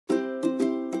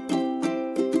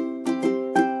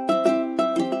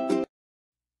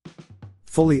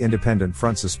Fully independent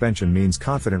front suspension means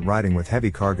confident riding with heavy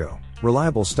cargo.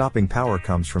 Reliable stopping power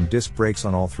comes from disc brakes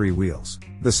on all 3 wheels.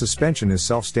 The suspension is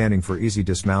self-standing for easy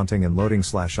dismounting and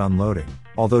loading/unloading,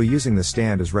 although using the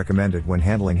stand is recommended when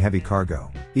handling heavy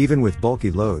cargo. Even with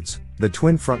bulky loads, the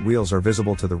twin front wheels are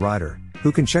visible to the rider,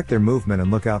 who can check their movement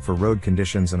and look out for road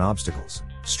conditions and obstacles.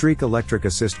 STREEK Electric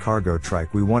Assist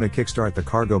CargoTrike. We want to kickstart the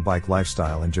cargo bike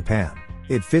lifestyle in Japan.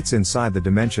 It fits inside the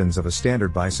dimensions of a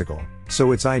standard bicycle,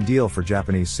 so it's ideal for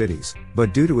Japanese cities,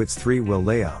 but due to its 3-wheel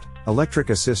layout,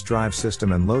 electric assist drive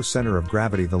system and low center of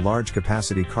gravity, the large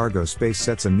capacity cargo space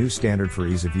sets a new standard for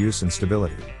ease of use and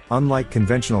stability. Unlike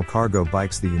conventional cargo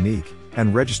bikes, the unique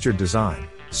and registered design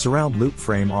surround loop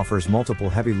frame offers multiple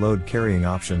heavy load carrying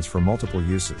options for multiple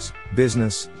uses: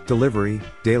 business, delivery,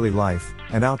 daily life,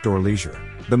 and outdoor leisure.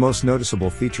 The most noticeable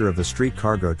feature of the STREEK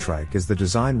CargoTrike is the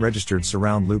design registered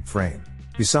surround loop frame.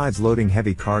 Besides loading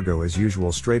heavy cargo as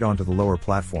usual straight onto the lower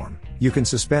platform, you can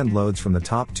suspend loads from the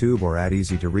top tube or add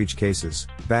easy-to-reach cases,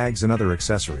 bags and other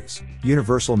accessories.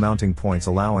 Universal mounting points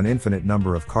allow an infinite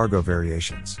number of cargo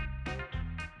variations.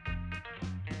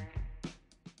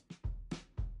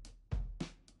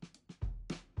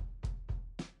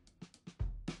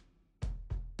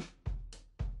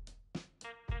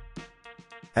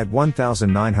 At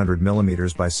 1900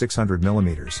 mm by 600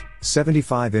 mm,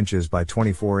 75 inches by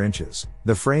 24 inches,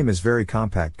 the frame is very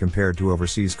compact compared to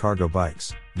overseas cargo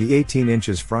bikes. The 18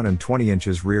 inches front and 20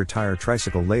 inches rear tire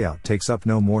tricycle layout takes up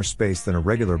no more space than a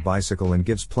regular bicycle and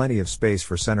gives plenty of space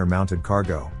for center-mounted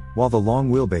cargo, while the long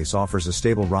wheelbase offers a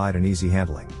stable ride and easy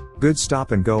handling. Good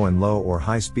stop and go and low or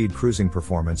high-speed cruising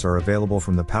performance are available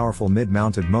from the powerful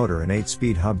mid-mounted motor and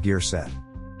 8-speed hub gear set.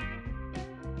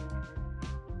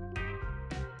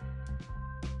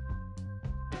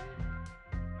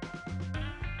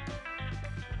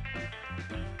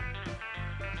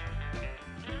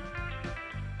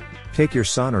 Take your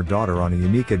son or daughter on a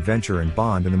unique adventure and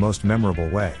bond in the most memorable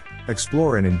way.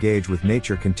 Explore and engage with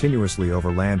nature continuously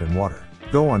over land and water.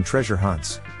 Go on treasure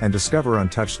hunts, and discover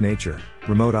untouched nature,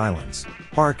 remote islands.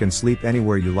 Park and sleep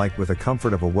anywhere you like with the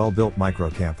comfort of a well-built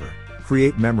micro-camper.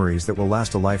 Create memories that will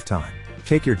last a lifetime.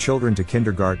 Take your children to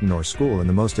kindergarten or school in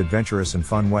the most adventurous and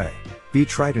fun way.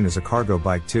 BeTRITON is a cargo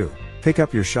bike too. Pick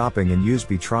up your shopping and use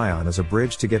BeTRITON as a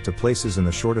bridge to get to places in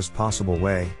the shortest possible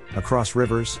way, across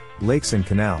rivers, lakes and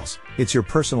canals. It's your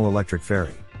personal electric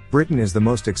ferry. Britain is the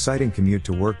most exciting commute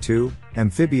to work to,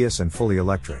 amphibious and fully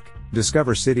electric.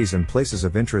 Discover cities and places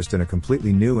of interest in a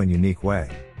completely new and unique way.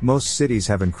 Most cities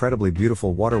have incredibly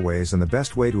beautiful waterways, and the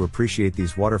best way to appreciate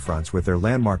these waterfronts with their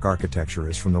landmark architecture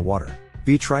is from the water.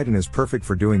 BeTRITON is perfect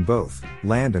for doing both,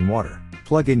 land and water.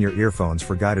 Plug in your earphones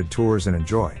for guided tours and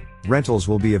enjoy. Rentals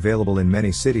will be available in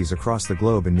many cities across the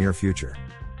globe in near future.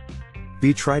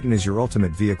 BeTRITON is your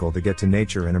ultimate vehicle to get to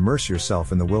nature and immerse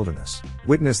yourself in the wilderness.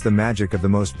 Witness the magic of the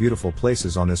most beautiful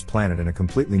places on this planet in a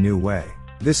completely new way.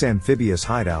 This amphibious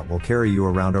hideout will carry you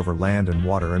around over land and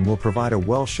water and will provide a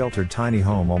well-sheltered tiny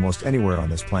home almost anywhere on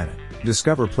this planet.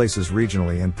 Discover places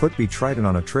regionally and put BeTRITON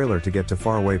on a trailer to get to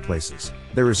faraway places.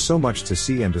 There is so much to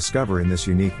see and discover in this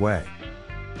unique way.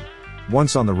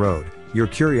 Once on the road, your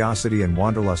curiosity and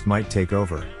wanderlust might take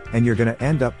over, and you're gonna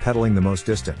end up pedaling the most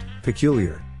distant,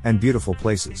 peculiar, and beautiful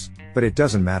places. But it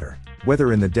doesn't matter.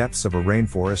 Whether in the depths of a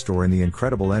rainforest or in the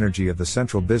incredible energy of the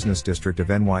central business district of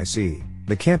NYC,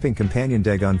 the camping companion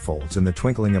dig unfolds in the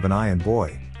twinkling of an eye, and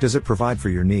boy, does it provide for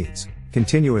your needs,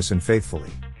 continuous and faithfully.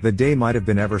 The day might have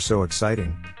been ever so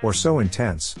exciting, or so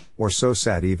intense, or so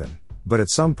sad even, but at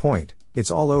some point, it's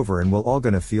all over and we're all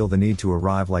gonna feel the need to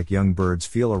arrive like young birds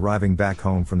feel arriving back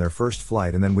home from their first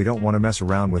flight, and then we don't want to mess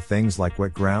around with things like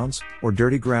wet grounds, or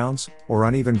dirty grounds, or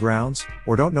uneven grounds,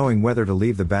 or don't knowing whether to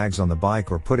leave the bags on the bike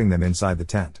or putting them inside the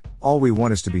tent. All we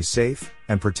want is to be safe,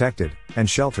 and protected, and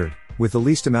sheltered, with the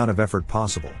least amount of effort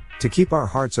possible, to keep our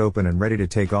hearts open and ready to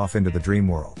take off into the dream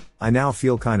world. I now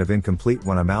feel kind of incomplete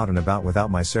when I'm out and about without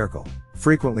my Cercle.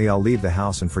 Frequently I'll leave the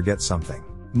house and forget something.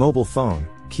 Mobile phone,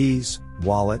 keys,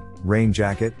 wallet, rain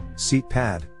jacket, seat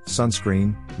pad,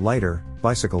 sunscreen, lighter,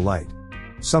 bicycle light.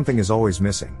 Something is always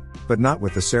missing. But not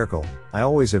with the Cercle. I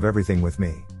always have everything with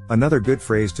me. Another good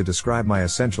phrase to describe my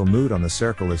essential mood on the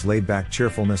Cercle is laid-back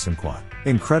cheerfulness and quiet.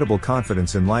 Incredible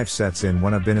confidence in life sets in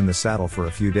when I've been in the saddle for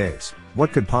a few days.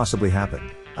 What could possibly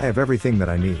happen? I have everything that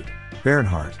I need.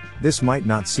 Bernhardt. This might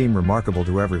not seem remarkable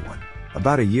to everyone.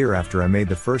 About a year after I made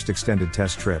the first extended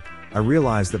test trip, I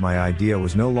realized that my idea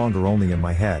was no longer only in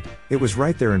my head, it was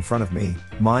right there in front of me,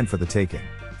 mine for the taking.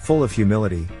 Full of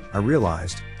humility, I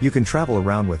realized, you can travel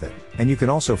around with it, and you can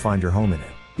also find your home in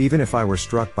it. Even if I were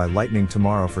struck by lightning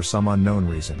tomorrow for some unknown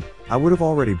reason, I would have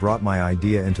already brought my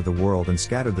idea into the world and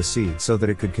scattered the seed so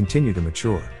that it could continue to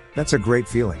mature. That's a great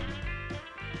feeling.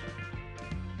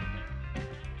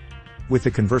 With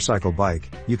the Convercycle bike,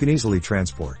 you can easily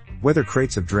transport, whether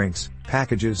crates of drinks,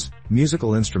 packages,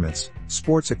 musical instruments,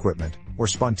 sports equipment, or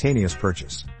spontaneous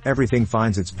purchase. Everything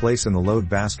finds its place in the load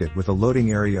basket with a loading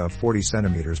area of 40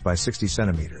 centimeters by 60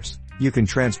 centimeters. You can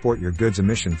transport your goods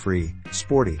emission-free,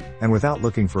 sporty, and without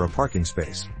looking for a parking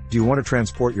space. Do you want to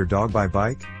transport your dog by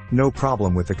bike? No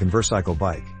problem with the Convercycle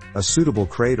bike. A suitable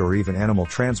crate or even animal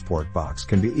transport box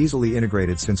can be easily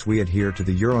integrated since we adhere to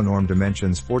the Euronorm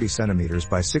dimensions 40 cm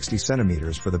by 60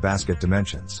 cm for the basket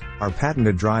dimensions. Our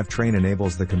patented drive-train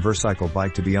enables the Convercycle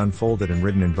bike to be unfolded and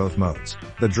ridden in both modes.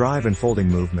 The drive and folding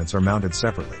movements are mounted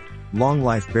separately. Long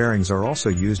life bearings are also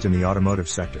used in the automotive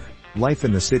sector. Life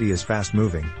in the city is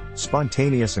fast-moving,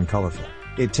 spontaneous and colorful.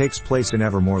 It takes place in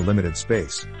ever more limited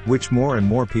space, which more and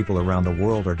more people around the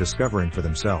world are discovering for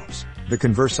themselves. The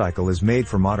Convercycle is made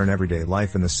for modern everyday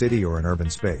life in the city or an urban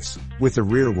space. With the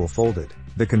rear wheel folded,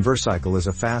 the Convercycle is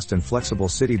a fast and flexible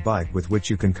city bike with which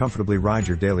you can comfortably ride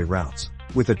your daily routes.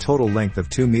 With a total length of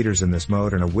 2 meters in this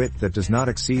mode and a width that does not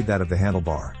exceed that of the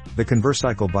handlebar, the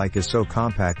Convercycle bike is so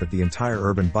compact that the entire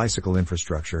urban bicycle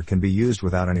infrastructure can be used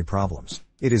without any problems.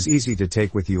 It is easy to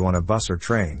take with you on a bus or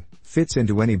train, fits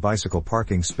into any bicycle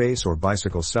parking space or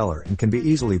bicycle cellar and can be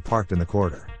easily parked in the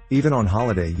corridor. Even on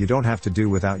holiday you don't have to do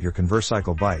without your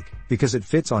Convercycle bike, because it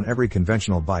fits on every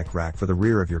conventional bike rack for the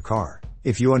rear of your car.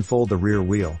 If you unfold the rear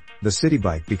wheel, the city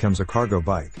bike becomes a cargo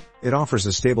bike. It offers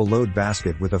a stable load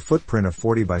basket with a footprint of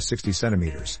 40 by 60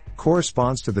 centimeters,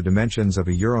 corresponds to the dimensions of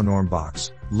a Euronorm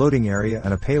box, loading area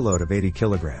and a payload of 80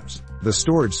 kilograms. The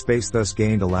storage space thus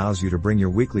gained allows you to bring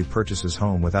your weekly purchases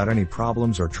home without any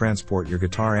problems or transport your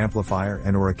guitar amplifier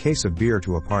and or a case of beer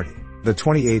to a party. The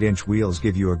 28-inch wheels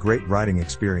give you a great riding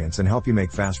experience and help you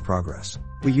make fast progress.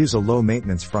 We use a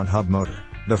low-maintenance front hub motor.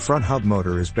 The front hub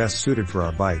motor is best suited for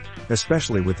our bike,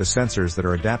 especially with the sensors that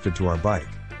are adapted to our bike.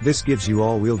 This gives you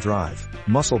all-wheel drive,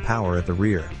 muscle power at the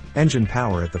rear, engine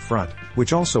power at the front,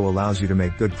 which also allows you to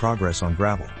make good progress on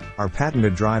gravel. Our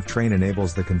patented drive-train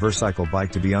enables the Convercycle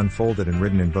bike to be unfolded and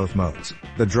ridden in both modes.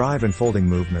 The drive and folding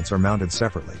movements are mounted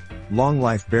separately. Long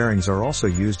life bearings are also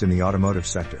used in the automotive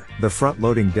sector. The front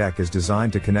loading deck is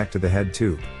designed to connect to the head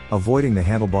tube, avoiding the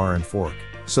handlebar and fork,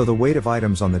 so the weight of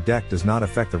items on the deck does not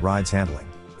affect the ride's handling.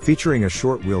 Featuring a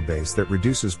short wheelbase that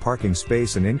reduces parking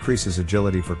space and increases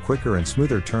agility for quicker and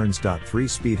smoother turns.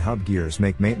 3-speed hub gears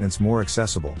make maintenance more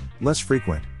accessible, less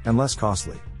frequent, and less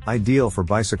costly. Ideal for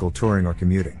bicycle touring or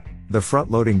commuting. The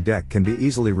front loading deck can be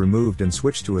easily removed and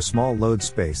switched to a small load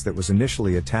space that was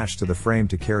initially attached to the frame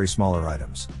to carry smaller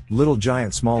items. Little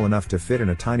Giant small enough to fit in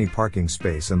a tiny parking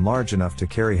space and large enough to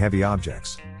carry heavy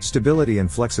objects. Stability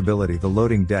and flexibility. The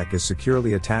loading deck is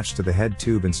securely attached to the head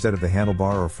tube instead of the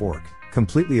handlebar or fork,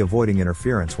 completely avoiding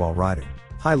interference while riding.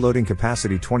 High loading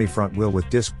capacity. 20 front wheel with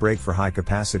disc brake for high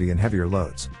capacity and heavier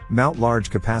loads. Mount large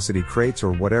capacity crates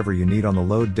or whatever you need on the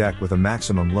load deck with a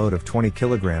maximum load of 20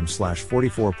 kilograms /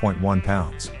 44.1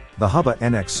 pounds. The Hubba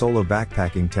NX Solo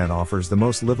backpacking tent offers the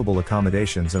most livable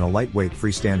accommodations in a lightweight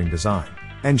freestanding design.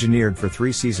 Engineered for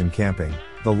 3-season camping,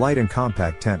 the light and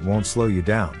compact tent won't slow you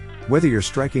down. Whether you're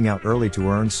striking out early to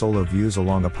earn solo views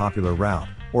along a popular route,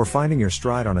 or finding your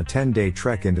stride on a 10-day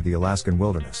trek into the Alaskan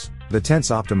wilderness. The tent's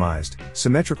optimized,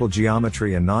 symmetrical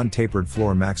geometry and non-tapered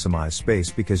floor maximize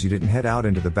space because you didn't head out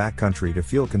into the backcountry to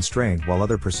feel constrained, while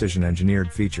other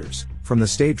precision-engineered features, from the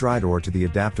stay dry door to the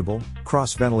adaptable,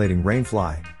 cross-ventilating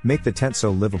rainfly, make the tent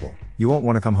so livable, you won't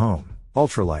want to come home.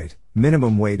 Ultralight,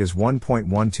 minimum weight is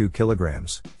 1.12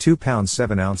 kilograms, 2 pounds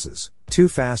 7 ounces, 2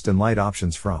 fast and light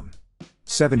options from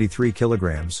 73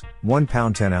 kilograms, 1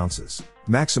 pound 10 ounces.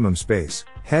 Maximum space,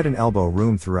 head and elbow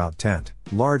room throughout tent,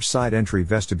 large side entry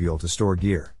vestibule to store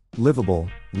gear. Livable,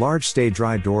 large stay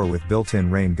dry door with built-in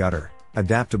rain gutter.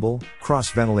 Adaptable,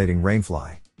 cross-ventilating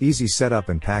rainfly. Easy setup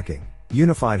and packing.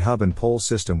 Unified hub and pole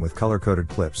system with color-coded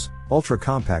clips.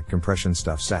 Ultra-compact compression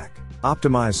stuff sack.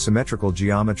 Optimized symmetrical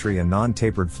geometry and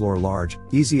non-tapered floor. Large,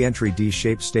 easy entry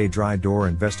D-shaped stay dry door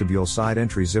and vestibule side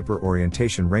entry zipper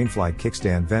orientation rainfly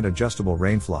kickstand vent adjustable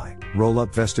rainfly,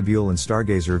 roll-up vestibule and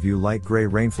stargazer view light gray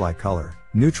rainfly color,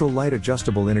 neutral light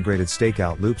adjustable integrated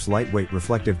stakeout loops lightweight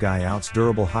reflective guy outs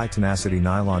durable high tenacity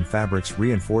nylon fabrics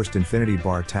reinforced infinity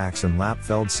bar tacks and lap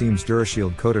felled seams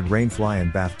Durashield coated rainfly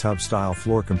and bathtub style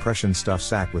floor compression stuff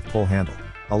sack with pull handle.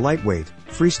 A lightweight,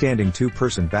 freestanding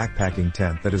two-person backpacking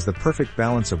tent that is the perfect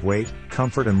balance of weight,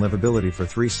 comfort and livability for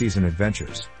 3-season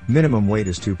adventures. Minimum weight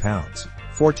is 2 pounds.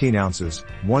 14 ounces,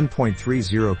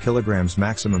 1.30 kilograms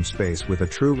maximum space with a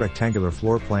true rectangular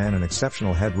floor plan and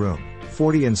exceptional headroom,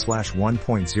 40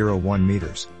 in/1.01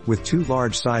 meters, with 2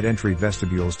 large side entry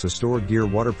vestibules to store gear.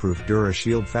 Waterproof Dura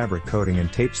Shield fabric coating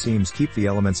and tape seams keep the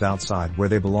elements outside where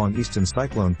they belong. Easton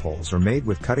cyclone poles are made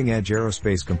with cutting-edge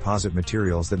aerospace composite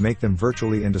materials that make them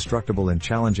virtually indestructible in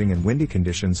challenging and windy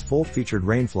conditions. Full-featured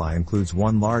rainfly includes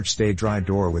 1 large stay-dry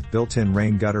door with built-in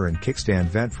rain gutter and kickstand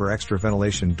vent for extra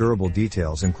ventilation. Durable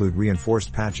details include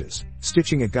reinforced patches,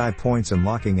 stitching at guide points and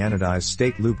locking anodized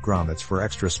stake loop grommets for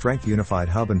extra strength. Unified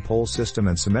hub and pole system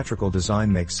and symmetrical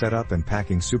design makes setup and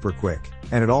packing super quick,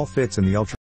 and it all fits in the ultra